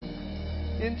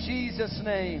In Jesus'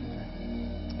 name,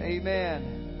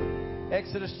 amen.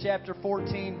 Exodus chapter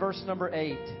 14, verse number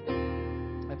 8.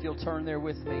 If you'll turn there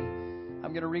with me.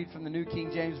 I'm going to read from the New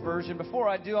King James Version. Before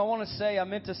I do, I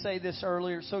meant to say this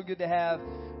earlier. So good to have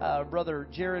Brother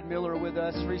Jared Miller with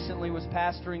us. Recently was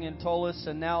pastoring in Tullis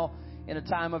and now in a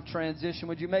time of transition.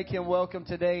 Would you make him welcome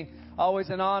today?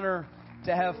 Always an honor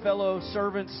to have fellow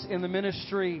servants in the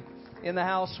ministry in the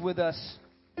house with us.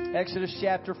 Exodus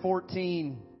chapter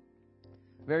 14.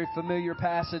 Very familiar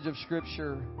passage of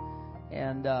Scripture.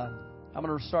 And I'm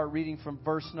going to start reading from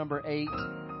verse number 8.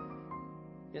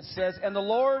 It says, "And the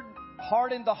Lord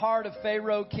hardened the heart of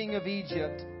Pharaoh, king of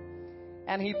Egypt,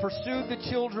 and he pursued the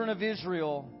children of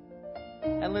Israel."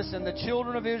 And listen, the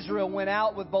children of Israel went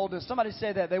out with boldness. Somebody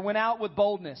say that. They went out with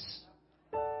boldness.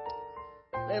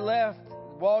 They left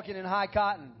walking in high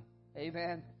cotton.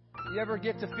 Amen. You ever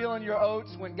get to feeling your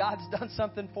oats when God's done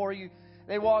something for you?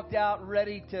 They walked out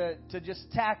ready to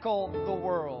just tackle the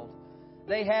world.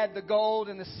 They had the gold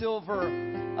and the silver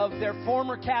of their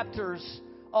former captors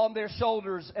on their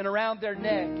shoulders and around their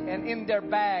neck and in their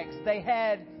bags. They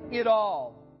had it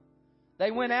all.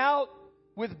 They went out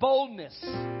with boldness.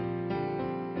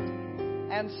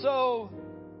 And so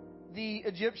the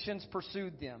Egyptians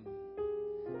pursued them.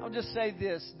 I'll just say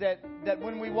this, that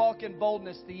when we walk in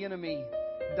boldness, the enemy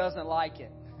doesn't like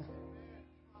it.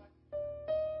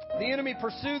 The enemy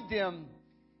pursued them,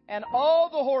 and all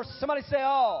the horses, somebody say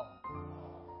all.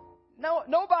 No,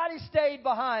 nobody stayed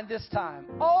behind this time.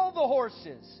 All the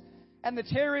horses and the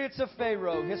chariots of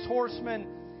Pharaoh, his horsemen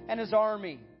and his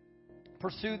army,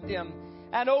 pursued them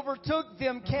and overtook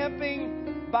them,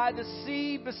 camping by the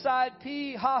sea beside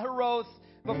Pi-hahiroth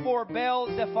before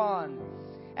Baal-zephon.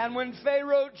 And when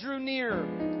Pharaoh drew near,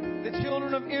 the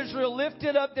children of Israel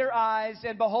lifted up their eyes,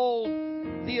 and behold,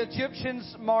 the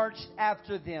Egyptians marched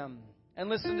after them. And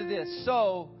listen to this.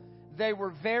 So they were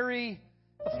very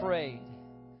afraid.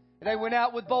 They went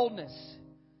out with boldness.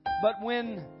 But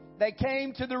when they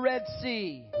came to the Red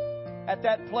Sea, at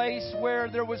that place where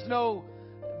there was no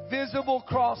visible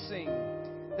crossing,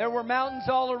 there were mountains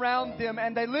all around them,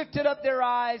 and they lifted up their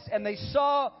eyes and they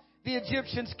saw the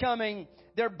Egyptians coming.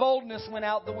 Their boldness went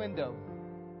out the window.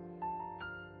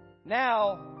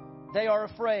 Now they are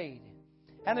afraid.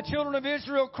 And the children of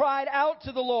Israel cried out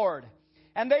to the Lord.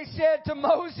 And they said to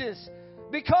Moses,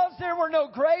 "Because there were no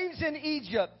graves in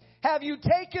Egypt, have you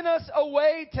taken us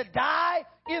away to die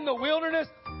in the wilderness?"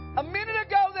 A minute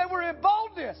ago they were in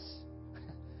boldness.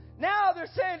 Now they're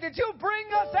saying, "Did you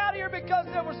bring us out here because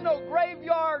there was no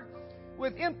graveyard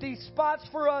with empty spots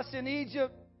for us in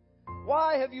Egypt?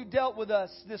 Why have you dealt with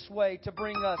us this way to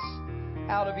bring us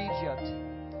out of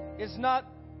Egypt? Is not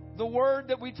the word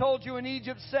that we told you in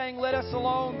Egypt, saying, 'Let us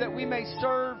alone, that we may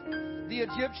serve the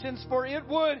Egyptians'? For it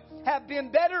would have been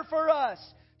better for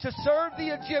us to serve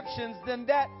the Egyptians than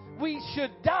that we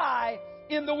should die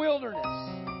in the wilderness."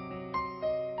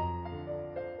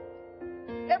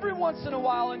 Every once in a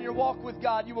while in your walk with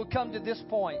God, you will come to this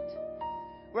point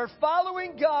where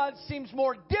following God seems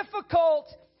more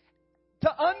difficult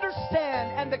to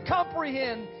understand and to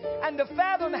comprehend and to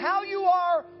fathom how you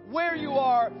are where you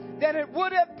are than it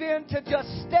would have been to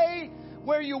just stay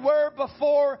where you were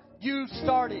before you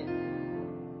started.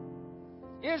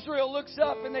 Israel looks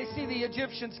up and they see the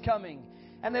Egyptians coming.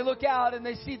 And they look out and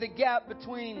they see the gap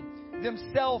between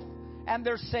themselves and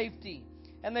their safety.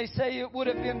 And they say it would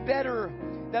have been better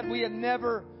that we had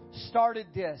never started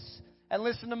this. And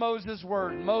listen to Moses'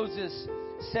 word. Moses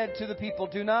said to the people,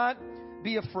 "Do not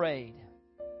be afraid.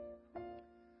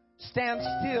 Stand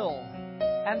still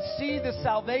and see the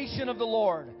salvation of the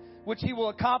Lord, which He will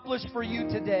accomplish for you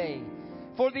today.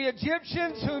 For the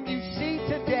Egyptians whom you see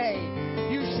today,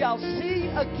 you shall see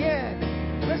again."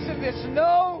 Listen to this.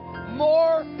 No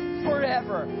more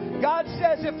forever. God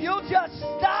says, if you'll just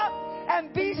stop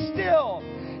and be still,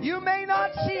 you may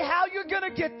not see how you're going to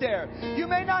get there. You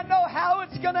may not know how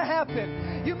it's going to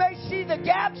happen. You may see the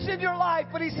gaps in your life,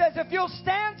 but He says, if you'll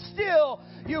stand still,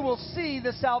 you will see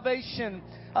the salvation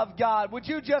of God. Would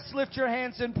you just lift your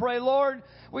hands and pray? Lord,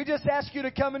 we just ask you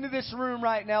to come into this room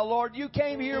right now. Lord, you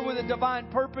came here with a divine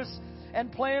purpose and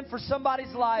plan for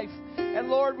somebody's life. And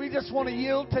Lord, we just want to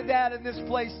yield to that in this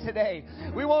place today.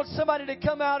 We want somebody to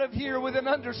come out of here with an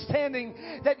understanding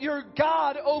that you're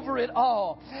God over it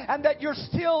all and that you're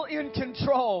still in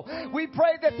control. We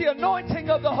pray that the anointing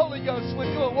of the Holy Ghost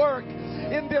would do a work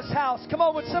in this house. Come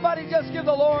on, would somebody just give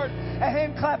the Lord a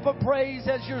hand clap of praise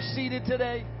as you're seated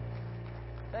today?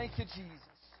 Thank you, Jesus.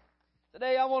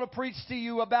 Today I want to preach to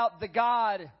you about the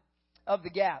God of the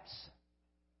gaps.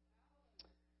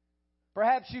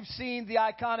 Perhaps you've seen the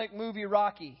iconic movie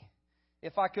Rocky.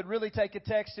 If I could really take a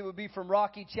text, it would be from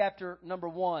Rocky chapter number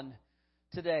 1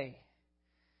 today.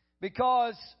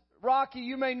 Because Rocky,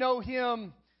 you may know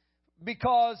him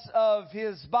because of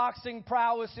his boxing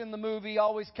prowess in the movie,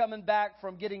 always coming back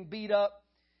from getting beat up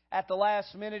at the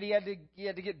last minute. He had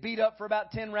to get beat up for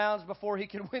about 10 rounds before he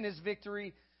could win his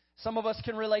victory. Some of us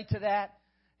can relate to that.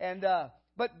 And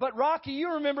but Rocky,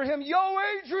 you remember him. Yo,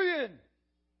 Adrian!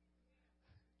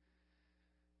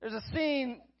 There's a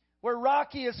scene where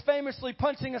Rocky is famously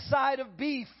punching a side of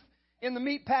beef in the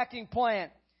meatpacking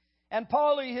plant. And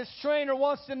Paulie, his trainer,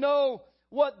 wants to know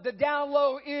what the down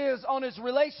low is on his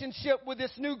relationship with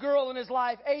this new girl in his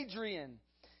life, Adrian.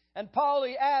 And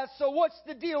Paulie asks, so what's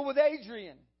the deal with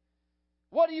Adrian?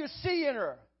 What do you see in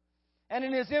her? And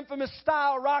in his infamous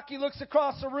style, Rocky looks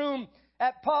across the room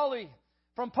at Paulie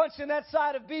from punching that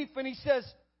side of beef, and he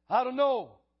says, I don't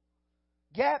know.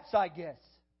 Gaps, I guess.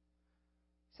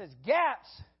 He says, gaps.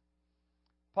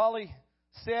 Paulie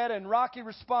said, and Rocky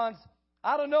responds,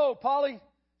 I don't know, Paulie.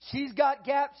 She's got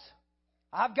gaps.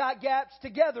 I've got gaps.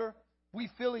 Together, we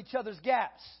fill each other's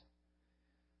gaps.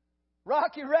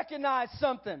 Rocky recognized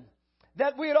something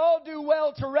that we'd all do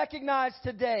well to recognize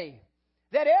today.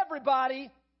 That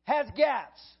everybody has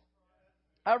gaps.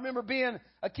 I remember being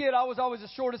a kid, I was always the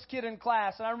shortest kid in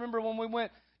class. And I remember when we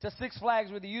went to Six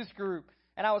Flags with the youth group,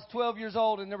 and I was 12 years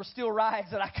old, and there were still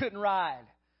rides that I couldn't ride.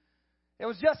 It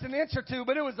was just an inch or two,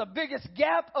 but it was the biggest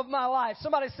gap of my life.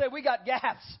 Somebody said, we got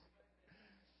gaps.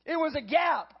 It was a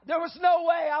gap. There was no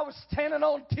way. I was standing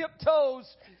on tiptoes,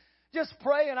 just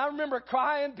praying. I remember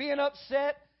crying, being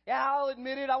upset. Yeah, I'll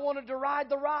admit it. I wanted to ride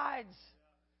the rides.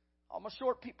 All my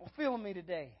short people feeling me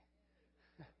today.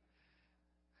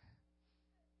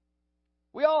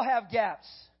 We all have gaps.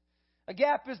 A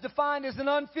gap is defined as an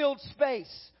unfilled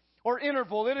space or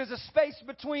interval. It is a space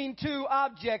between two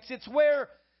objects. It's where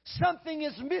something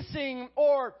is missing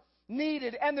or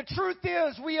needed. And the truth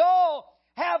is, we all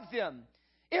have them.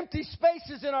 Empty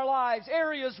spaces in our lives,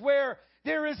 areas where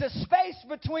there is a space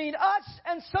between us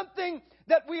and something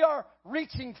that we are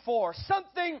reaching for,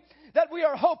 something that we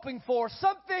are hoping for,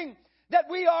 something that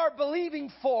we are believing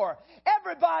for.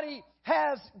 Everybody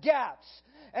has gaps.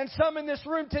 And some in this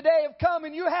room today have come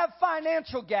and you have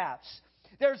financial gaps.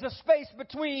 There's a space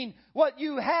between what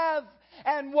you have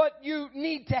and what you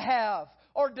need to have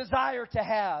or desire to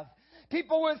have.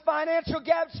 People with financial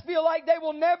gaps feel like they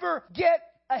will never get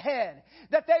ahead,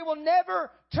 that they will never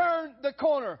turn the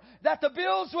corner, that the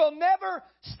bills will never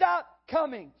stop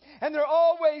coming. And there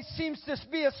always seems to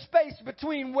be a space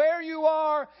between where you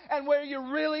are and where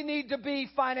you really need to be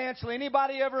financially.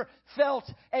 Anybody ever felt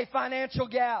a financial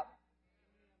gap?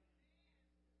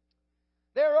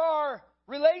 There are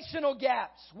relational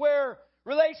gaps where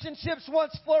relationships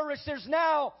once flourished. There's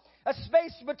now a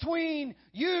space between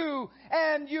you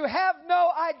and you have no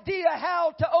idea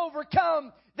how to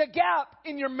overcome the gap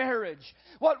in your marriage.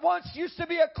 What once used to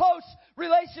be a close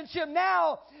relationship,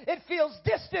 now it feels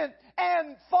distant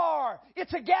and far.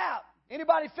 It's a gap.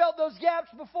 Anybody felt those gaps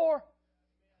before?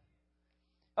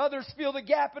 Others feel the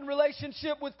gap in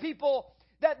relationship with people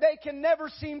that they can never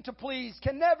seem to please,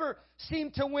 can never seem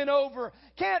to win over,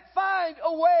 can't find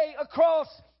a way across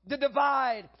the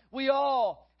divide. We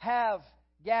all have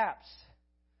gaps.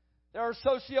 There are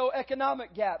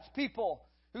socioeconomic gaps. People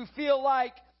who feel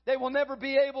like they will never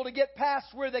be able to get past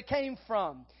where they came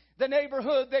from, the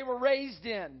neighborhood they were raised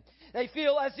in. They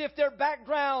feel as if their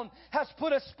background has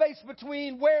put a space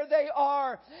between where they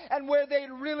are and where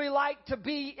they'd really like to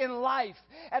be in life.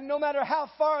 And no matter how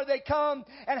far they come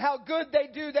and how good they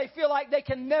do, they feel like they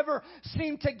can never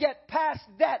seem to get past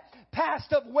that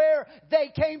past of where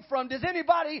they came from. Does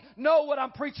anybody know what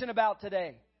I'm preaching about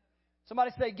today?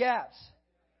 Somebody say gaps.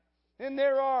 And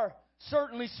there are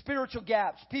certainly spiritual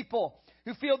gaps. People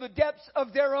who feel the depths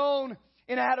of their own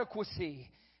inadequacy.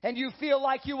 And you feel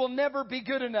like you will never be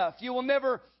good enough. You will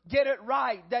never get it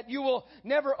right. That you will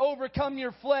never overcome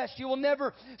your flesh. You will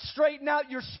never straighten out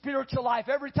your spiritual life.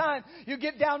 Every time you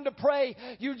get down to pray,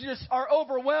 you just are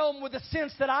overwhelmed with the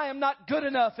sense that I am not good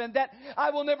enough and that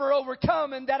I will never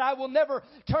overcome and that I will never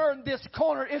turn this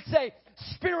corner. It's a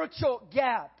spiritual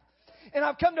gap. And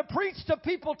I've come to preach to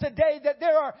people today that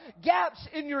there are gaps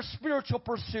in your spiritual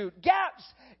pursuit, gaps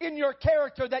in your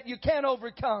character that you can't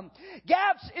overcome,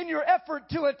 gaps in your effort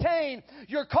to attain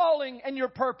your calling and your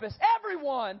purpose.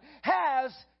 Everyone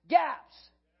has gaps.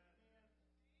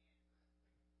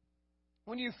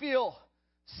 When you feel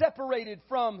separated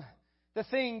from the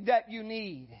thing that you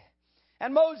need.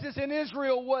 And Moses in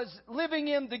Israel was living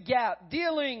in the gap,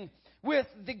 dealing with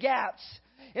the gaps.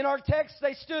 In our text,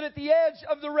 they stood at the edge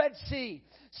of the Red Sea,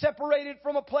 separated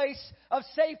from a place of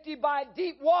safety by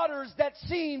deep waters that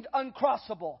seemed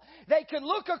uncrossable. They could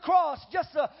look across just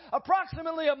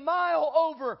approximately a mile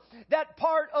over that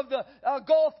part of the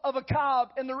Gulf of Aqab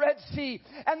in the Red Sea,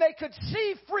 and they could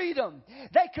see freedom.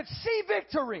 They could see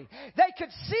victory. They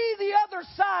could see the other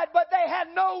side, but they had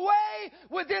no way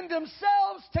within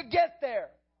themselves to get there.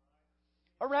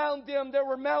 Around them, there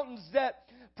were mountains that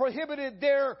prohibited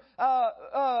their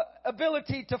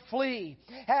ability to flee.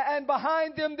 And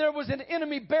behind them, there was an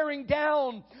enemy bearing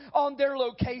down on their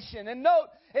location. And note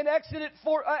in Exodus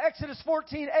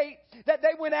 14:8 that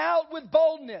they went out with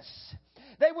boldness.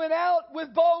 They went out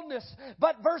with boldness.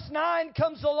 But verse 9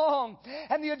 comes along,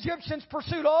 and the Egyptians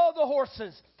pursued all the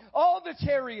horses, all the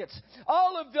chariots,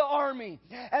 all of the army.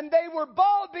 And they were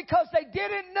bold because they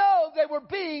didn't know they were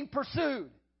being pursued.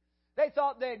 They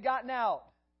thought they had gotten out.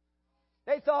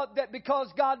 They thought that because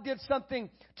God did something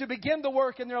to begin the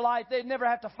work in their life, they'd never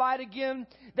have to fight again.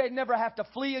 They'd never have to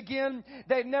flee again.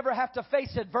 They'd never have to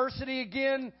face adversity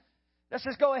again. Let's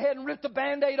just go ahead and rip the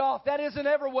Band-Aid off. That isn't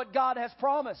ever what God has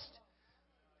promised.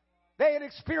 They had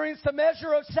experienced a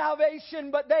measure of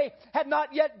salvation, but they had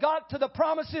not yet got to the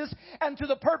promises and to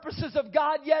the purposes of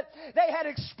God yet. They had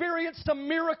experienced some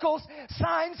miracles,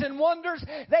 signs, and wonders.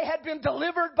 They had been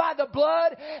delivered by the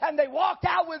blood, and they walked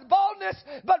out with boldness.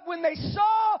 But when they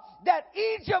saw that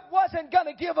Egypt wasn't going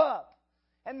to give up,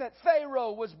 and that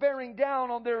Pharaoh was bearing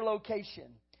down on their location,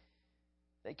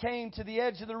 they came to the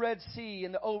edge of the Red Sea,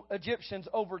 and the Egyptians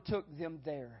overtook them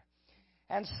there.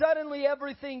 And suddenly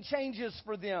everything changes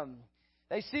for them.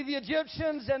 They see the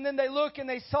Egyptians, and then they look and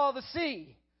they saw the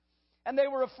sea. And they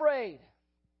were afraid.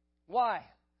 Why?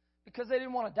 Because they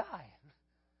didn't want to die.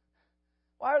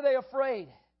 Why are they afraid?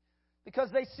 Because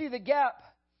they see the gap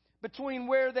between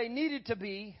where they needed to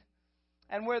be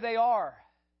and where they are.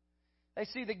 They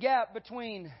see the gap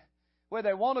between where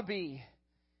they want to be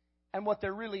and what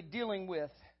they're really dealing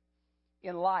with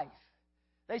in life.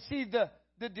 They see the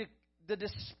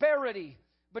disparity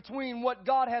between what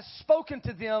God has spoken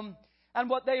to them and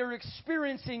what they are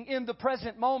experiencing in the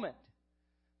present moment.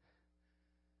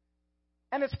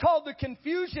 And it's called the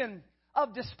confusion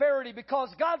of disparity because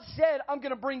God said, I'm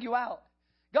going to bring you out.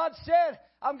 God said,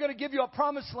 I'm going to give you a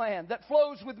promised land that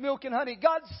flows with milk and honey.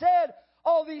 God said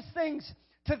all these things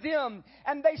to them,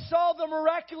 and they saw the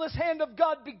miraculous hand of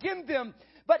God begin them.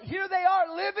 But here they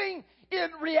are living in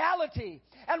reality.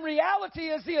 And reality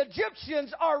is the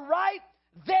Egyptians are right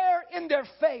there in their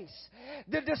face.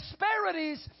 The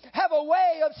disparities have a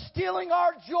way of stealing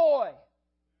our joy,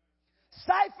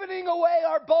 siphoning away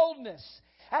our boldness,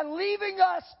 and leaving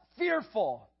us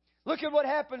fearful. Look at what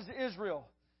happens to Israel.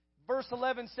 Verse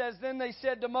 11 says, Then they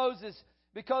said to Moses,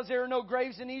 Because there are no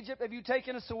graves in Egypt, have you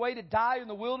taken us away to die in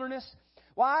the wilderness?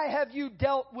 Why have you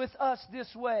dealt with us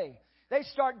this way? They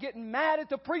start getting mad at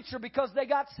the preacher because they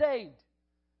got saved.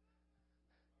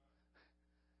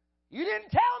 You didn't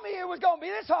tell me it was going to be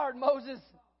this hard, Moses.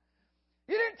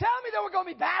 You didn't tell me there were going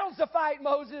to be battles to fight,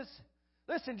 Moses.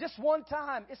 Listen, just one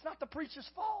time. It's not the preacher's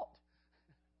fault.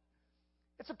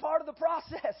 It's a part of the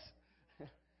process.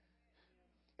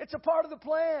 It's a part of the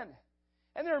plan.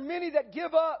 And there are many that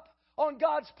give up on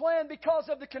God's plan because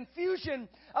of the confusion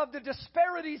of the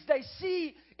disparities they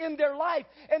see in their life.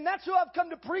 And that's who I've come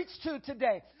to preach to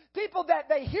today. People that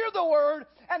they hear the word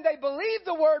and they believe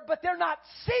the word, but they're not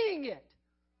seeing it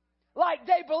like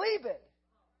they believe it.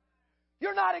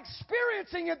 You're not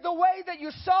experiencing it the way that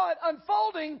you saw it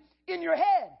unfolding in your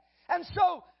head. And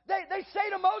so they say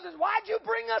to Moses, Why'd you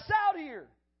bring us out here?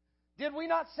 Did we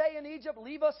not say in Egypt,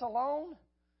 leave us alone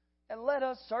and let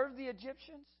us serve the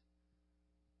Egyptians?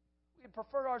 We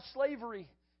prefer our slavery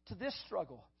to this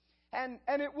struggle. And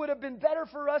it would have been better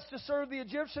for us to serve the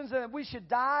Egyptians than that we should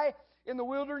die in the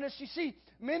wilderness. You see,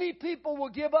 many people will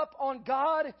give up on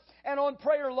God and on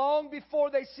prayer long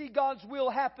before they see God's will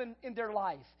happen in their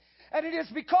life. And it is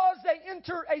because they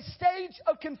enter a stage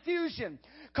of confusion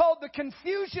called the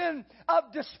confusion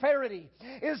of disparity.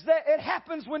 Is that it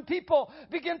happens when people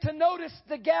begin to notice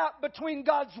the gap between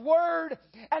God's word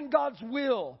and God's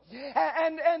will.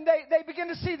 And they begin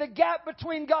to see the gap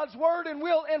between God's word and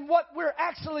will and what we're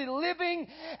actually living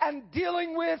and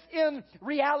dealing with in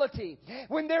reality.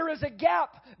 When there is a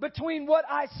gap between what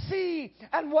I see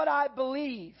and what I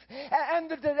believe.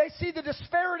 And they see the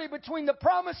disparity between the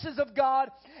promises of God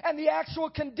and the actual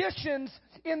conditions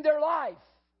in their life.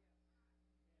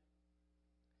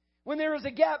 When there is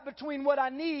a gap between what I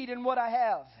need and what I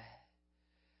have.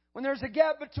 When there's a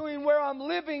gap between where I'm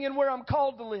living and where I'm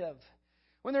called to live.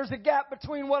 When there's a gap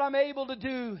between what I'm able to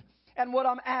do and what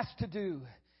I'm asked to do.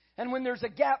 And when there's a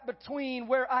gap between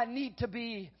where I need to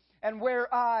be and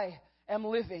where I am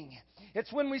living.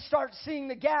 It's when we start seeing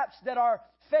the gaps that our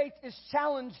faith is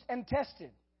challenged and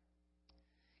tested.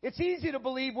 It's easy to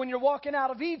believe when you're walking out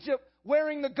of Egypt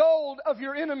wearing the gold of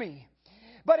your enemy.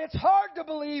 But it's hard to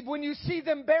believe when you see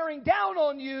them bearing down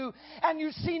on you and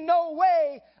you see no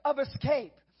way of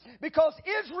escape. Because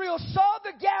Israel saw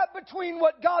the gap between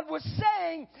what God was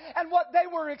saying and what they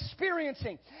were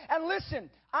experiencing. And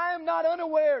listen, I am not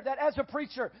unaware that as a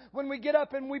preacher, when we get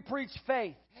up and we preach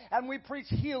faith, and we preach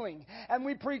healing, and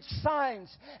we preach signs,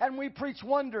 and we preach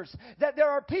wonders, that there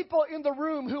are people in the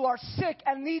room who are sick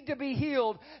and need to be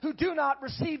healed, who do not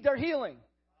receive their healing.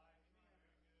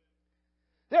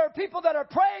 There are people that are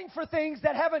praying for things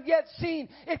that haven't yet seen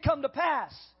it come to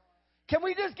pass. Can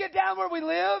we just get down where we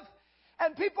live?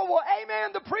 And people will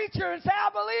amen the preacher and say, I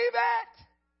believe it.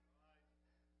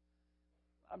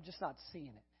 I'm just not seeing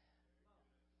it.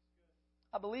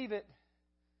 I believe it.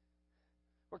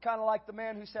 We're kind of like the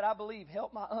man who said, I believe,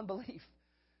 help my unbelief.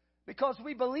 Because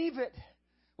we believe it.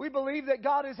 We believe that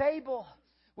God is able.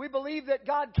 We believe that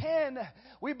God can.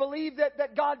 We believe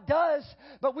that God does.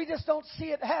 But we just don't see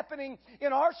it happening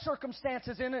in our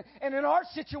circumstances and in our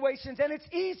situations. And it's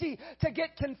easy to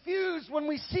get confused when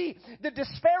we see the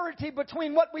disparity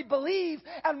between what we believe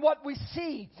and what we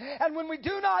see. And when we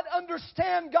do not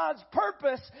understand God's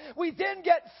purpose, we then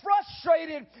get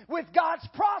frustrated with God's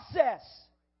process.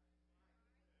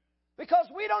 Because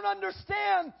we don't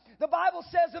understand, the Bible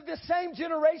says of this same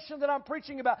generation that I'm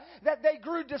preaching about, that they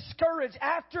grew discouraged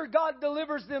after God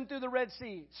delivers them through the Red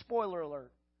Sea. Spoiler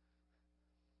alert.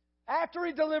 After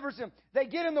He delivers them, they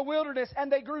get in the wilderness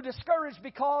and they grew discouraged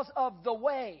because of the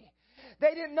way.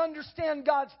 They didn't understand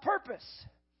God's purpose.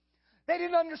 They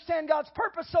didn't understand God's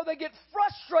purpose, so they get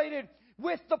frustrated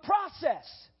with the process.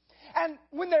 And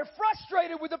when they're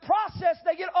frustrated with the process,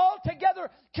 they get altogether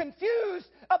confused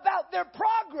about their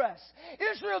progress.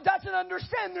 Israel doesn't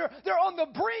understand. They're on the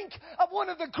brink of one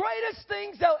of the greatest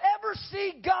things they'll ever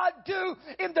see God do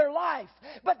in their life.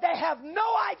 But they have no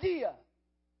idea.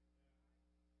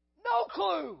 No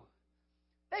clue.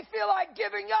 They feel like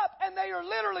giving up, and they are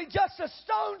literally just a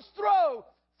stone's throw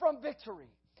from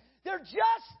victory. They're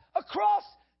just across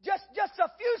just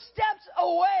a few steps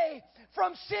away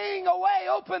from seeing a way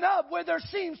open up where there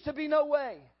seems to be no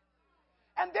way.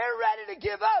 And they're ready to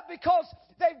give up because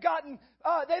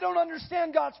they don't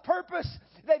understand God's purpose.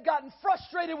 They've gotten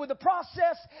frustrated with the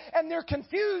process, and they're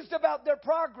confused about their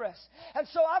progress. And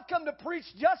so I've come to preach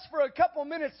just for a couple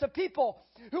minutes to people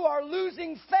who are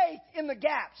losing faith in the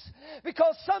gaps.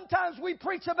 Because sometimes we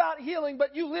preach about healing,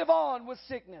 but you live on with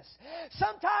sickness.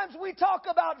 Sometimes we talk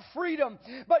about freedom,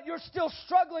 but you're still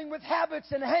struggling with habits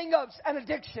and hang-ups and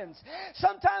addictions.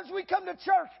 Sometimes we come to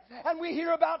church and we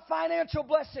hear about financial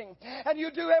blessing, and you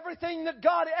do everything that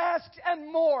God asks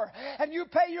and more, and you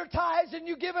pay your tithes and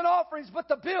you give in offerings, but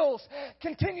the bills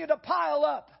continue to pile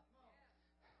up.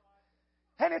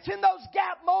 And it's in those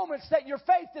gap moments that your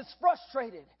faith is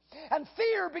frustrated. And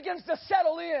fear begins to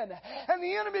settle in. And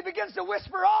the enemy begins to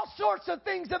whisper all sorts of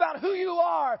things about who you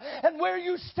are and where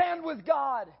you stand with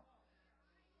God.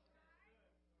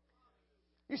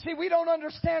 You see, we don't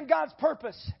understand God's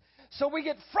purpose. So we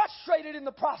get frustrated in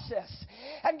the process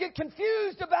and get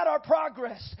confused about our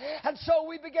progress. And so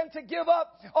we begin to give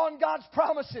up on God's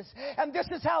promises. And this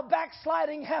is how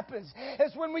backsliding happens.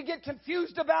 Is when we get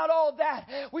confused about all that,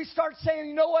 we start saying,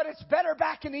 you know what, it's better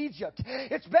back in Egypt.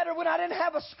 It's better when I didn't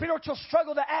have a spiritual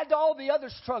struggle to add to all the other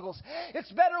struggles.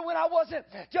 It's better when I wasn't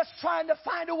just trying to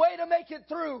find a way to make it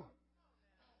through.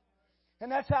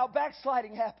 And that's how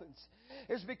backsliding happens.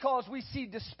 Is because we see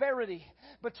disparity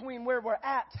between where we're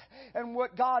at and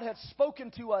what God has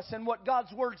spoken to us and what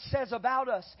God's Word says about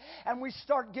us. And we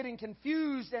start getting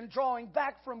confused and drawing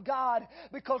back from God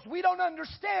because we don't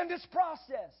understand His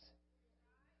process.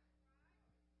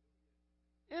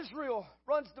 Israel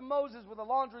runs to Moses with a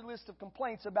laundry list of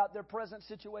complaints about their present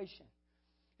situation.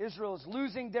 Israel is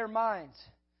losing their minds.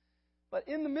 But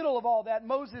in the middle of all that,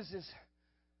 Moses is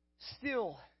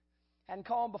still and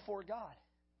calm before God.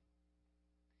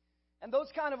 And those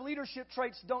kind of leadership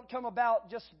traits don't come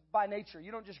about just by nature.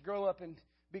 You don't just grow up and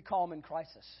be calm in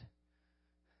crisis.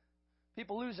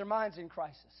 People lose their minds in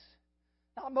crisis.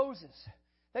 Not Moses.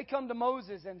 They come to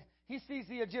Moses and he sees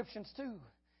the Egyptians too.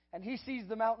 And he sees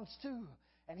the mountains too.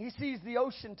 And he sees the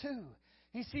ocean too.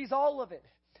 He sees all of it.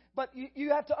 But you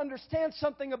have to understand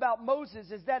something about Moses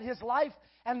is that his life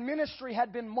and ministry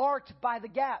had been marked by the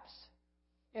gaps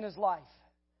in his life.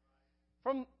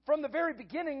 From the very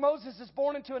beginning, Moses is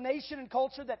born into a nation and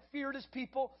culture that feared his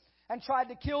people and tried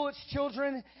to kill its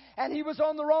children. And he was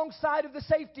on the wrong side of the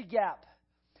safety gap.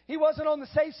 He wasn't on the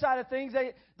safe side of things.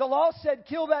 The law said,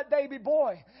 kill that baby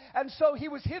boy. And so he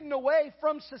was hidden away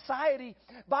from society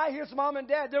by his mom and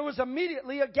dad. There was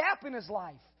immediately a gap in his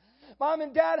life. Mom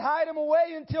and dad hide him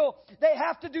away until they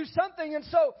have to do something. And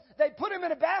so they put him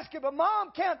in a basket. But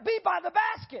mom can't be by the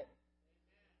basket,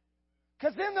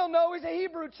 because then they'll know he's a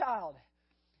Hebrew child.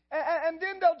 And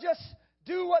then they'll just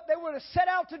do what they would have set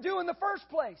out to do in the first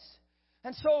place.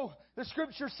 And so the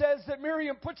scripture says that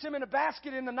Miriam puts him in a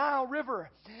basket in the Nile River.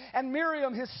 And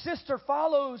Miriam, his sister,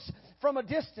 follows from a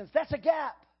distance. That's a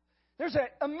gap. There's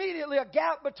immediately a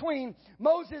gap between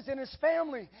Moses and his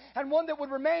family, and one that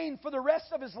would remain for the rest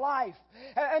of his life.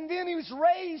 And then he was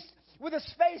raised with a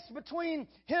space between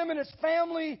him and his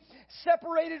family,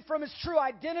 separated from his true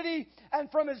identity and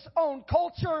from his own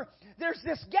culture. There's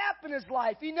this gap in his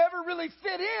life. He never really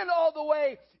fit in all the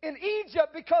way in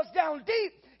Egypt, because down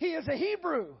deep, he is a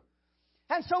Hebrew.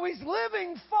 And so he's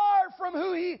living far from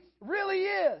who he really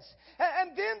is.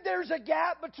 And then there's a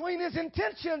gap between his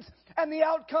intentions and the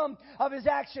outcome of his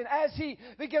action. As he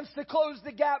begins to close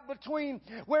the gap between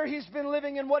where he's been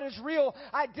living and what his real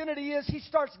identity is, he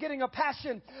starts getting a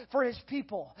passion for his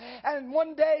people. And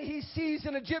one day he sees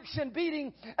an Egyptian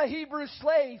beating a Hebrew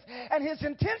slave. And his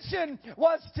intention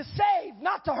was to save,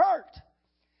 not to hurt.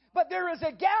 But there is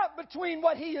a gap between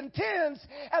what he intends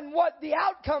and what the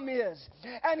outcome is.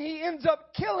 And he ends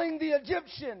up killing the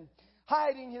Egyptian,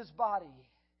 hiding his body.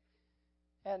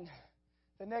 And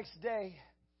the next day,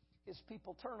 his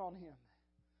people turn on him.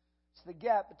 It's the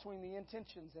gap between the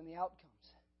intentions and the outcomes.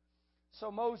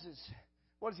 So Moses,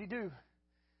 what does he do?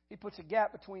 He puts a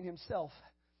gap between himself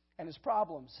and his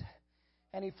problems.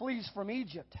 And he flees from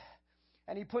Egypt.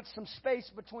 And he puts some space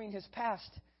between his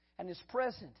past and his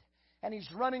present. And he's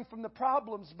running from the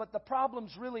problems, but the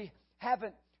problems really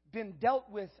haven't been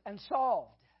dealt with and solved.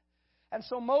 And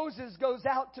so Moses goes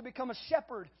out to become a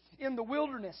shepherd in the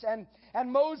wilderness. And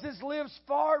Moses lives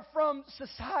far from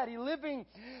society, living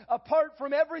apart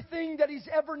from everything that he's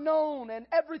ever known and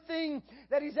everything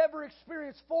that he's ever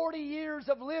experienced. 40 years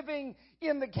of living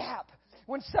in the gap.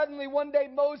 When suddenly one day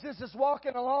Moses is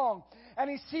walking along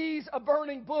and he sees a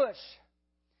burning bush.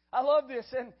 I love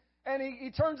this. And he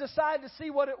turns aside to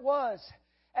see what it was.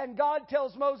 And God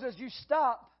tells Moses, you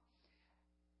stop.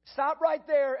 Stop right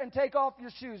there and take off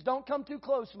your shoes. Don't come too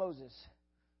close, Moses.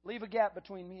 Leave a gap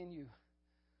between me and you.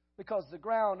 Because the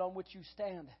ground on which you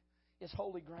stand is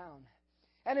holy ground.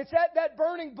 And it's at that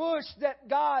burning bush that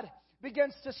God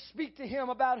begins to speak to him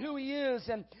about who he is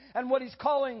and what he's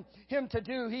calling him to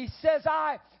do. He says,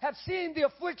 I have seen the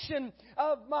affliction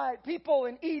of my people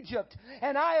in Egypt,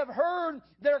 and I have heard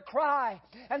their cry.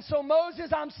 And so,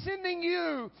 Moses, I'm sending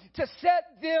you to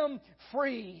set them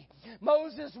free.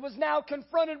 Moses was now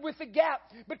confronted with the gap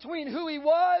between who he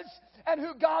was and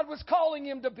who God was calling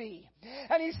him to be.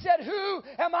 And he said, who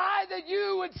am I that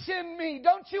you would send me?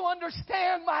 Don't you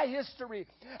understand my history?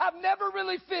 I've never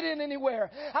really fit in anywhere.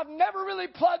 I've never really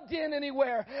plugged in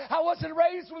anywhere. I wasn't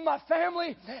raised with my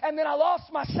family, and then I lost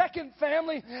my second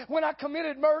family when I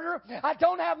committed murder. I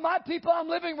don't have my people. I'm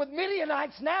living with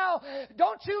Midianites now.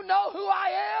 Don't you know who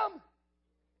I am?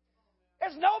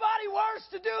 There's nobody worse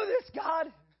to do this,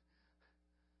 God.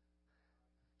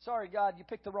 Sorry, God, you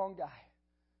picked the wrong guy.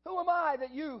 Who am I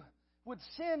that you would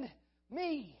send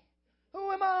me?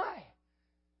 Who am I?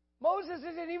 Moses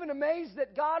isn't even amazed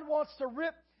that God wants to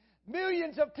rip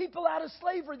millions of people out of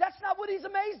slavery. That's not what he's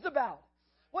amazed about.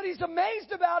 What he's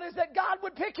amazed about is that God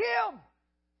would pick him.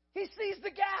 He sees the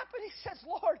gap and he says,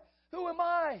 Lord, who am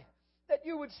I that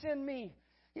you would send me?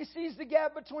 He sees the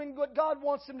gap between what God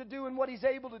wants him to do and what he's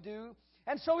able to do.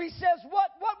 And so he says,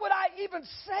 what would I even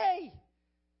say?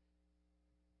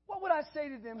 What would I say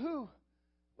to them? Who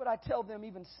would I tell them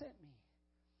even sent me?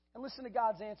 And listen to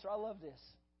God's answer. I love this.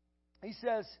 He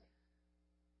says,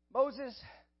 Moses,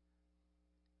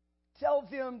 tell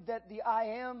them that the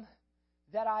I am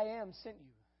that I am sent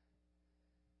you.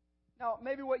 Now,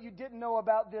 maybe what you didn't know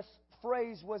about this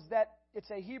phrase was that it's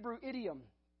a Hebrew idiom.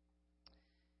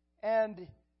 And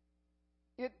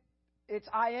it's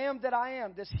I am that I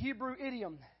am, this Hebrew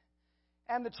idiom.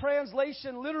 And the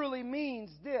translation literally means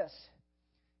this.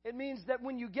 It means that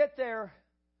when you get there,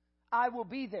 I will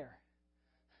be there.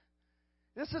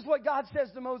 This is what God says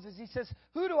to Moses. He says,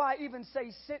 who do I even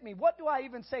say sent me? What do I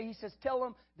even say? He says, tell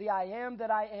them the I am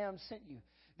that I am sent you.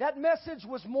 That message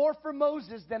was more for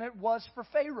Moses than it was for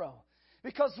Pharaoh.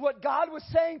 Because what God was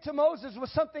saying to Moses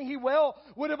was something he well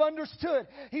would have understood.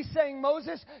 He's saying,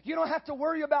 Moses, you don't have to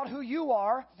worry about who you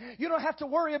are. You don't have to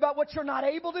worry about what you're not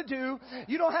able to do.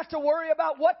 You don't have to worry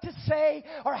about what to say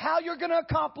or how you're going to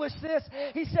accomplish this.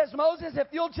 He says, Moses, if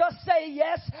you'll just say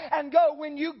yes and go,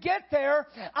 when you get there,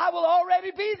 I will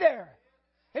already be there.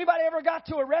 Anybody ever got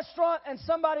to a restaurant and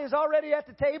somebody is already at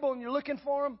the table and you're looking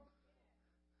for them?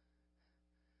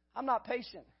 I'm not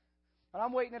patient. When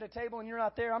I'm waiting at a table and you're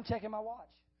not there, I'm checking my watch.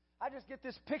 I just get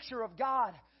this picture of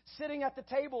God sitting at the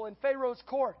table in Pharaoh's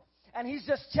court. And he's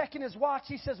just checking his watch.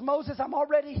 He says, Moses, I'm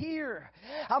already here.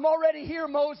 I'm already here,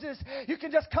 Moses. You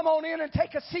can just come on in and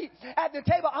take a seat at the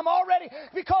table. I'm already,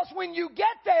 because when you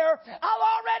get there, I'll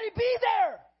already be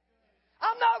there.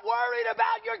 I'm not worried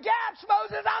about your gaps,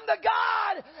 Moses. I'm the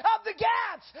God of the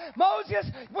gaps. Moses,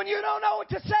 when you don't know what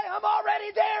to say, I'm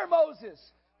already there, Moses.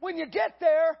 When you get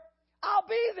there, I'll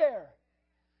be there.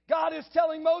 God is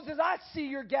telling Moses, I see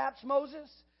your gaps, Moses,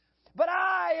 but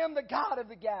I am the God of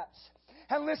the gaps.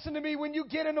 And listen to me, when you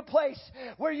get in a place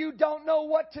where you don't know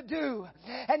what to do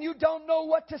and you don't know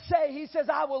what to say, He says,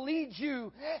 I will lead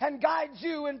you and guide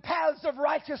you in paths of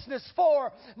righteousness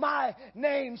for my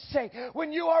name's sake.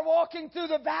 When you are walking through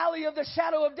the valley of the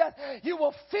shadow of death, you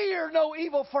will fear no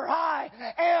evil, for I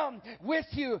am with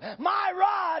you. My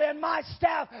rod and my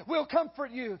staff will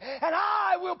comfort you, and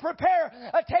I will prepare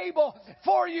a table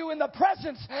for you in the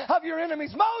presence of your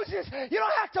enemies. Moses, you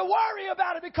don't have to worry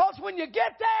about it, because when you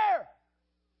get there,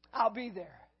 I'll be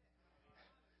there.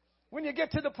 When you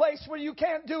get to the place where you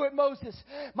can't do it, Moses,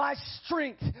 my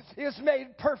strength is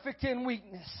made perfect in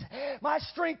weakness. My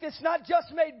strength is not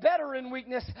just made better in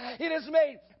weakness. It is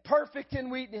made perfect in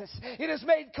weakness. It is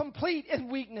made complete in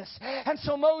weakness. And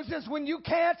so, Moses, when you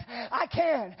can't, I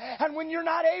can. And when you're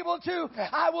not able to,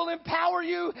 I will empower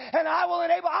you and I will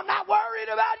enable. I'm not worried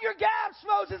about your gaps,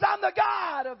 Moses. I'm the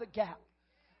God of the gap.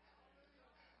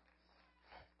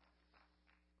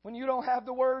 When you don't have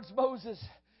the words, Moses,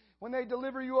 when they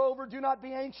deliver you over, do not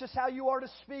be anxious how you are to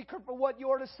speak or for what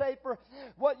you are to say, for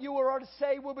what you are to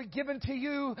say will be given to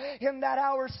you in that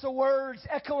hour. So words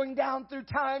echoing down through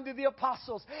time to the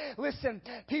apostles. Listen,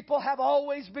 people have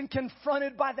always been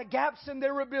confronted by the gaps in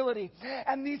their ability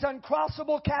and these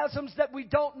uncrossable chasms that we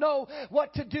don't know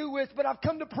what to do with. But I've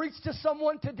come to preach to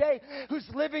someone today who's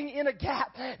living in a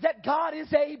gap, that God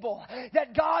is able,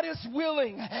 that God is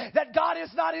willing, that God is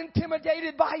not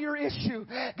intimidated by your issue.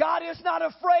 God is not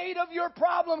afraid of your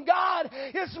problem. God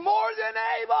is more than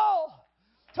able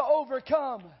to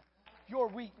overcome your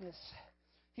weakness.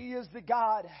 He is the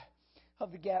God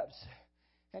of the gaps.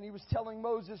 And He was telling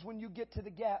Moses, when you get to the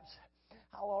gaps,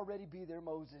 I'll already be there,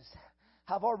 Moses.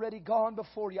 I've already gone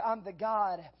before you. I'm the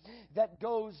God that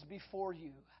goes before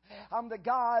you. I'm the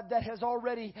God that has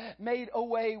already made a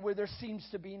way where there seems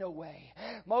to be no way.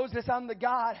 Moses, I'm the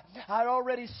God. I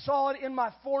already saw it in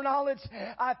my foreknowledge.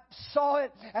 I saw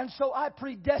it, and so I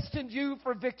predestined you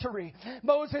for victory.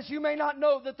 Moses, you may not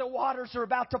know that the waters are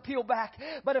about to peel back,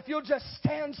 but if you'll just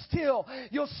stand still,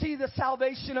 you'll see the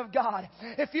salvation of God.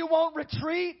 If you won't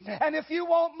retreat and if you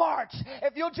won't march,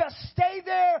 if you'll just stay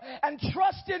there and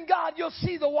trust in God, you'll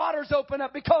see the waters open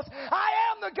up, because I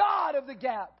am the God of the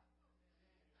gap.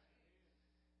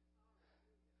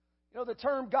 You know, the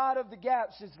term God of the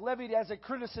gaps is levied as a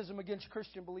criticism against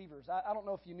Christian believers. I don't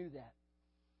know if you knew that.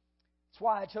 That's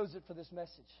why I chose it for this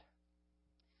message.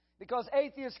 Because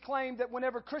atheists claim that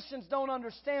whenever Christians don't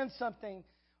understand something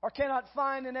or cannot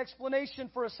find an explanation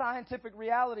for a scientific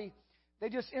reality, they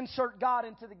just insert God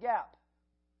into the gap.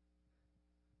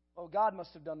 Oh, God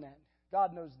must have done that.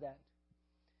 God knows that.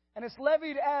 And it's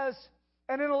levied as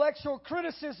an intellectual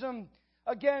criticism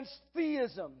against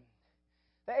theism.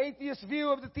 The atheist view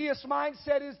of the theist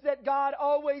mindset is that God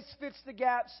always fits the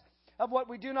gaps of what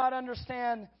we do not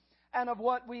understand and of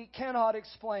what we cannot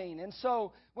explain. And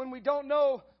so when we don't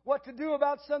know what to do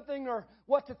about something or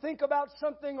what to think about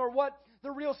something or what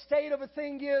the real state of a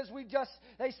thing is,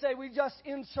 they say we just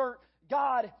insert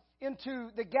God into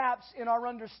the gaps in our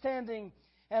understanding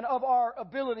and of our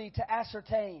ability to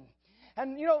ascertain.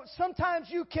 And you know, sometimes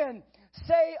you can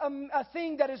say a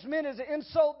thing that is meant as an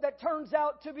insult that turns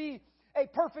out to be a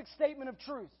perfect statement of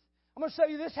truth. I'm going to show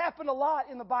you this happened a lot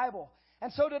in the Bible.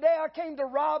 And so today I came to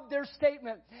rob their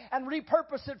statement and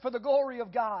repurpose it for the glory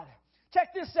of God. Check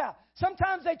this out.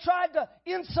 Sometimes they tried to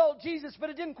insult Jesus, but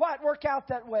it didn't quite work out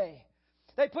that way.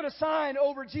 They put a sign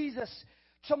over Jesus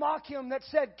to mock Him that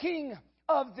said, King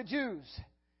of the Jews.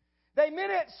 They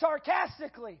meant it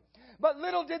sarcastically, but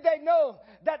little did they know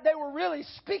that they were really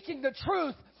speaking the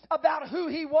truth about who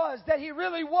He was, that He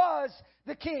really was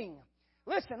the King.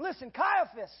 Listen,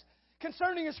 Caiaphas,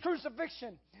 concerning His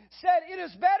crucifixion, said, it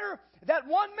is better that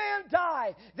one man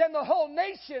die than the whole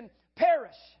nation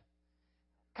perish.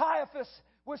 Caiaphas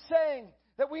was saying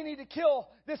that we need to kill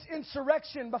this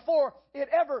insurrection before it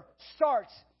ever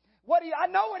starts. I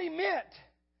know what he meant.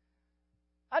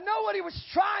 I know what he was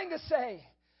trying to say.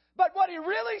 But what he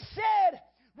really said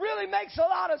really makes a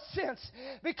lot of sense,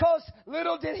 because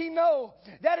little did he know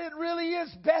that it really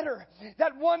is better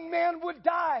that one man would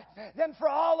die than for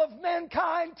all of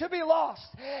mankind to be lost.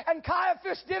 And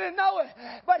Caiaphas didn't know it,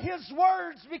 but his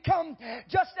words become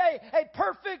just a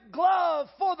perfect glove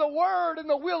for the Word and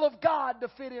the will of God to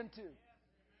fit into.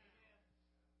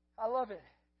 I love it.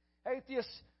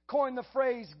 Atheists coined the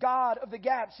phrase God of the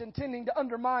gaps, intending to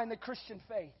undermine the Christian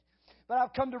faith. But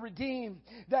I've come to redeem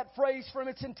that phrase from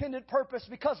its intended purpose,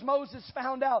 because Moses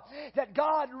found out that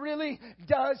God really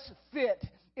does fit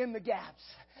in the gaps.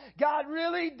 God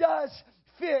really does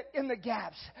fit in the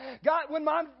gaps. God, when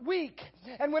I'm weak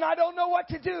and when I don't know what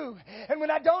to do and when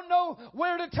I don't know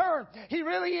where to turn, He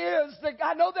really is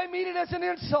I know they mean it as an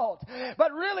insult,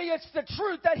 but really it's the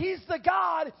truth that He's the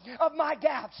God of my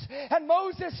gaps. And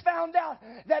Moses found out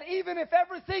that even if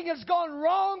everything has gone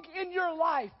wrong in your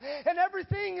life and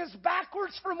everything is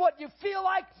backwards from what you feel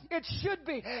like it should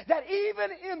be, that even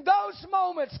in those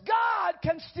moments, God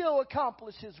can still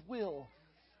accomplish His will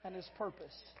and His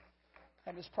purpose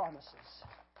and His promises.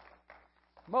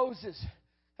 Moses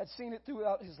had seen it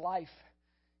throughout his life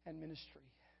and ministry.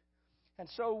 And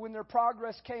so when their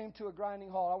progress came to a grinding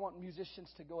halt, I want musicians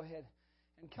to go ahead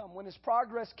and come. When his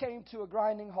progress came to a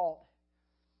grinding halt,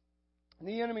 and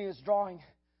the enemy is drawing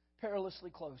perilously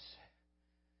close,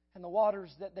 and the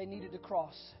waters that they needed to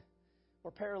cross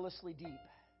were perilously deep,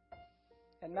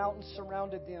 and mountains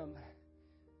surrounded them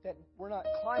that were not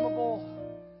climbable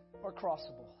or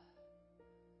crossable.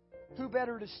 Who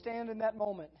better to stand in that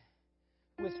moment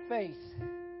with faith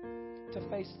to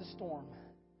face the storm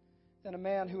than a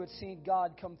man who had seen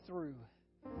God come through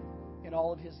in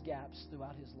all of his gaps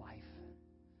throughout his life?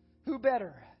 Who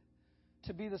better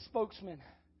to be the spokesman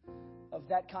of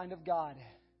that kind of God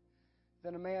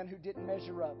than a man who didn't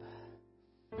measure up,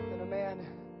 than a man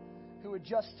who had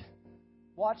just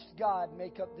watched God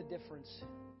make up the difference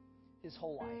his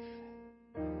whole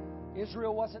life?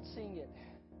 Israel wasn't seeing it.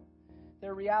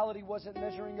 Their reality wasn't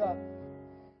measuring up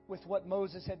with what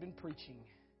Moses had been preaching.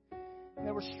 And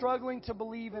they were struggling to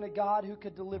believe in a God who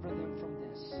could deliver them from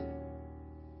this.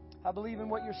 I believe in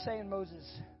what you're saying, Moses.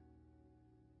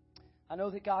 I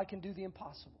know that God can do the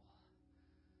impossible.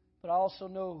 But I also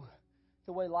know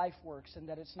the way life works and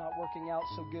that it's not working out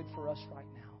so good for us right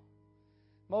now.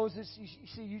 Moses, you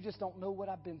see, you just don't know what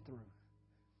I've been through.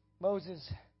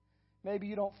 Moses, maybe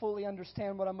you don't fully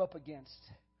understand what I'm up against.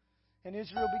 And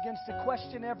Israel begins to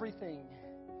question everything.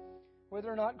 Were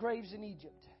there not graves in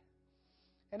Egypt?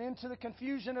 And into the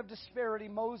confusion of disparity,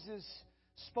 Moses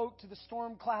spoke to the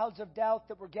storm clouds of doubt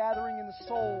that were gathering in the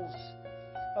souls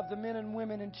of the men and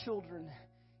women and children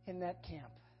in that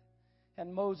camp.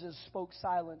 And Moses spoke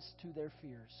silence to their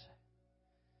fears.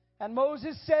 And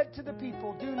Moses said to the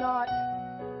people, "Do not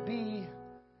be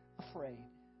afraid."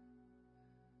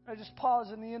 I just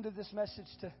pause in the end of this message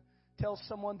to tell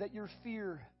someone that your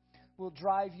fear will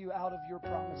drive you out of your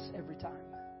promise every time.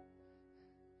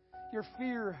 Your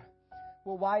fear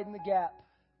will widen the gap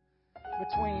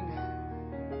between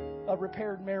a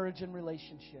repaired marriage and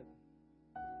relationship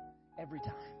every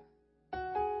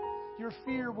time. Your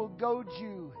fear will goad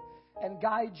you and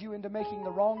guide you into making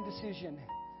the wrong decision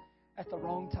at the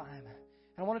wrong time.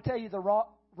 And I want to tell you, the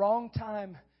wrong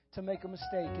time to make a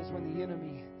mistake is when the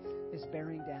enemy is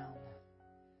bearing down.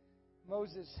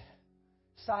 Moses,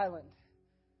 silent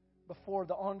before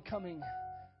the oncoming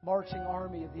marching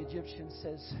army of the Egyptians,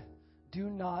 says, "Do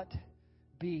not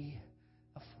be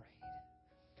afraid."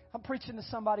 I'm preaching to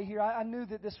somebody here. I knew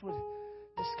that this would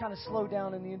just kind of slow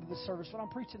down in the end of the service, but I'm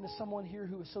preaching to someone here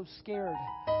who is so scared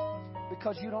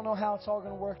because you don't know how it's all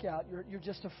going to work out. You're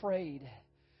just afraid,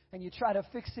 and you try to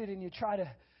fix it, and you try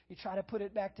to put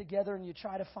it back together, and you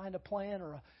try to find a plan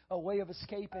or a way of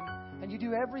escape, and you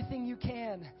do everything you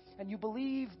can, and you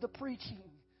believe the preaching,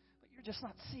 but you're just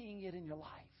not seeing it in your life.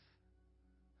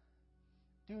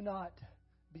 Do not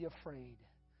be afraid,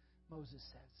 Moses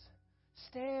says.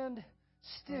 Stand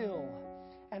still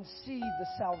and see the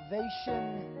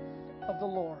salvation of the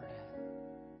Lord.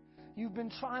 You've been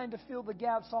trying to fill the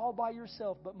gaps all by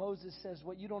yourself, but Moses says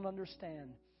what you don't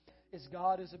understand is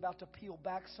God is about to peel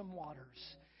back some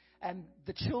waters. And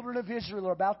the children of Israel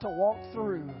are about to walk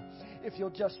through. If you'll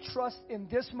just trust in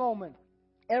this moment,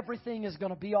 everything is going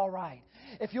to be all right.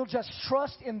 If you'll just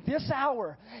trust in this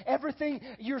hour, everything,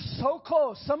 you're so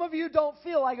close. Some of you don't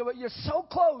feel like it, but you're so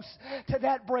close to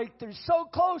that breakthrough, so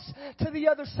close to the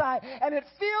other side. And it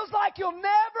feels like you'll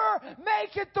never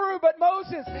make it through. But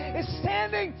Moses is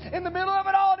standing in the middle of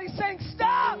it all, and he's saying,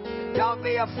 "Stop! Don't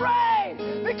be afraid,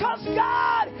 because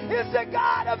God is the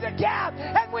God of the gap.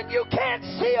 And when you can't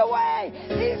see a way,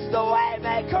 He's the way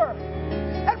maker."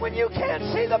 And when you can't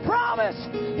see the promise,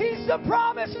 He's the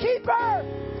promise keeper.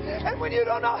 And when you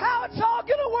don't know how it's all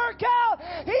going to work out,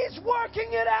 He's working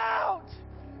it out.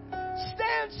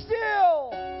 Stand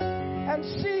still and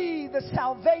see the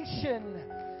salvation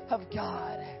of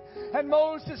God. And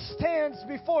Moses stands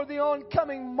before the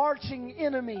oncoming marching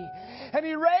enemy. And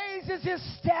he raises his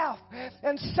staff.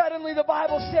 And suddenly the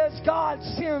Bible says God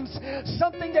sends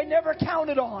something they never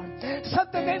counted on.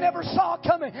 Something they never saw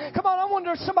coming. Come on, I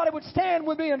wonder if somebody would stand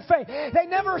with me in faith. They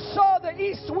never saw the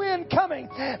east wind coming.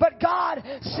 But God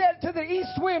said to the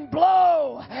east wind,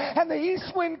 blow. And the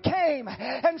east wind came.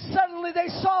 And suddenly they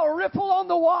saw a ripple on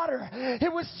the water.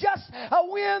 It was just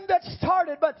a wind that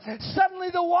started. But suddenly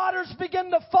the waters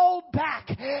began to fold back.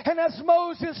 And as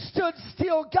Moses stood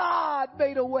still, God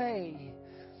made a way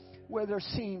where there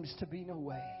seems to be no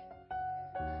way.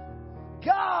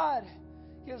 God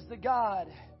is the God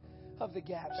of the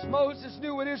gaps. Moses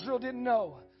knew what Israel didn't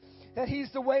know, that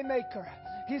He's the way maker.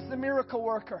 He's the miracle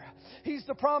worker. He's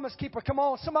the promise keeper. Come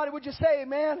on, somebody, would you say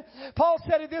amen? Paul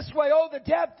said it this way, oh, the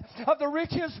depth of the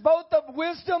riches, both of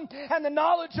wisdom and the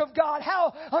knowledge of God.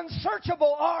 How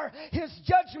unsearchable are His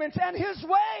judgments and His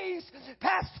ways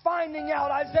past finding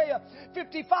out. Isaiah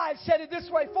 55 said it this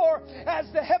way, for as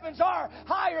the heavens are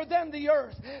higher than the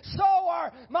earth, so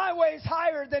are my ways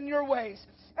higher than your ways,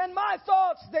 and my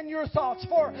thoughts than your thoughts.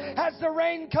 For as the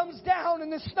rain comes down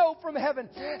and the snow from heaven,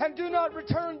 and do not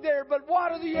return there, but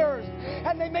water the earth,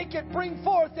 and they make it bring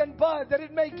forth and bud, that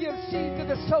it may give seed to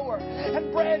the sower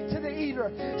and bread to the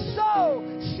eater, so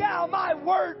shall my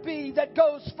word be that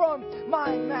goes from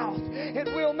my mouth. It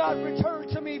will not return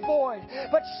to me void,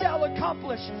 but shall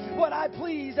accomplish what I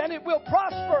please, and it will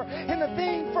prosper in the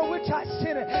thing for which I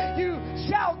sent it. You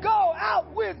shall go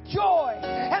out with joy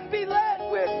and be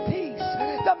led with peace.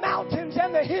 The mountains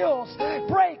and the hills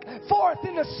break forth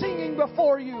into singing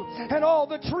before you, and all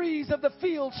the trees of the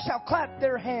field shall clap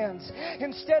their hands.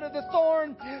 Instead of the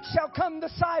thorn shall come the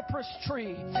cypress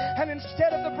tree, and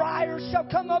instead of the briar shall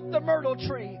come up the myrtle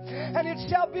tree. And it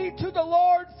shall be to the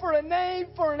Lord for a name,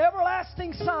 for an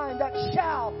everlasting sign that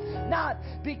shall not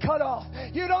be cut off.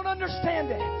 You don't understand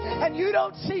it, and you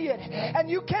don't see it, and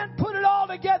you can't put it all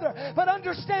together, but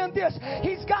understand this: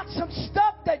 He's got some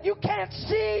stuff that you can't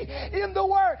see in the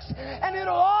works, and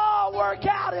it'll all work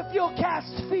out if you'll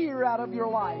cast fear out of your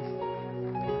life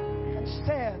and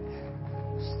stand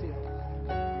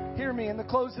still. Hear me, in the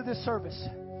close of this service,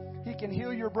 He can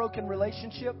heal your broken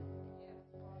relationship.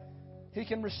 He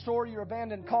can restore your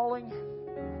abandoned calling.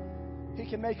 He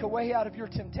can make a way out of your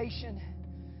temptation.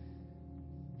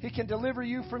 He can deliver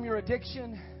you from your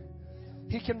addiction.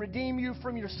 He can redeem you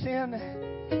from your sin.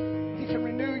 He can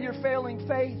renew your failing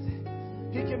faith.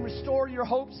 He can restore your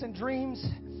hopes and dreams.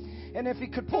 And if He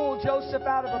could pull Joseph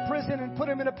out of a prison and put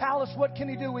him in a palace, what can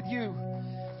He do with you?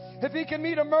 If He can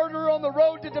meet a murderer on the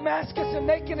road to Damascus and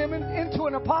make him into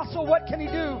an apostle, what can He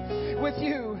do with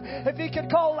you? If He could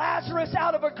call Lazarus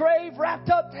out of a grave wrapped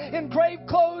up in grave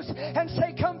clothes and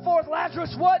say, come forth,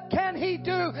 Lazarus, what can He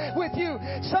do with you?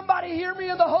 Somebody hear me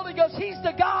in the Holy Ghost. He's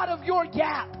the God of your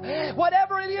gap.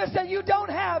 Whatever it is that you don't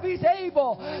have, He's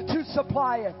able to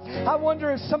supply it. I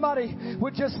wonder if somebody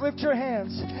would just lift your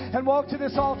hands and walk to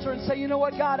this altar and say, you know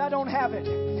what, God, I don't have it,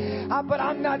 but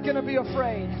I'm not going to be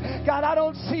afraid. God, I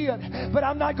don't see it, but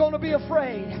I'm not going to be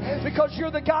afraid, because You're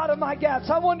the God of my gaps.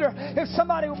 I wonder if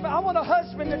I want a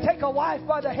husband to take a wife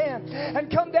by the hand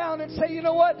and come down and say, you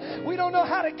know what, we don't know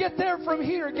how to get there from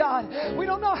here, God. We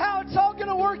don't know how it's all going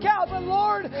to work out, but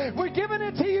Lord, we're giving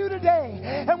it to You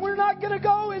today, and we're not going to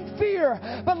go in fear,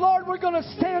 but Lord, we're going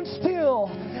to stand still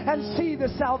and see the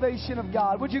salvation of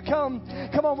God. Would you come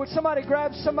on, would somebody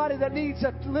grab somebody that needs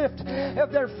a lift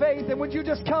of their faith, and would you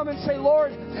just come and say,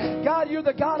 Lord, God, You're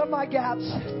the God of my gaps.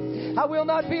 I will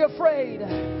not be afraid.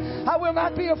 I will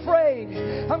not be afraid.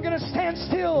 I'm going to stand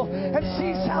still and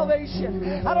see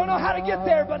salvation. I don't know how to get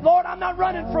there, but Lord, I'm not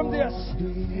running from this.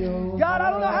 God,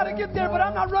 I don't know how to get there, but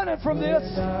I'm not running from this.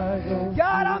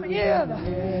 God, I'm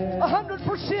in 100%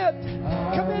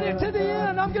 committed to the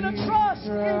end. I'm going to trust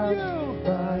in You.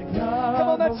 Come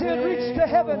on, that's it. Reach to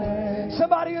heaven,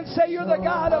 somebody, and say, You're the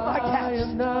God of my gaps.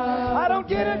 I don't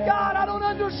get it, God. I don't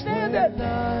understand it,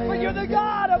 but You're the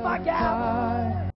God of my gaps.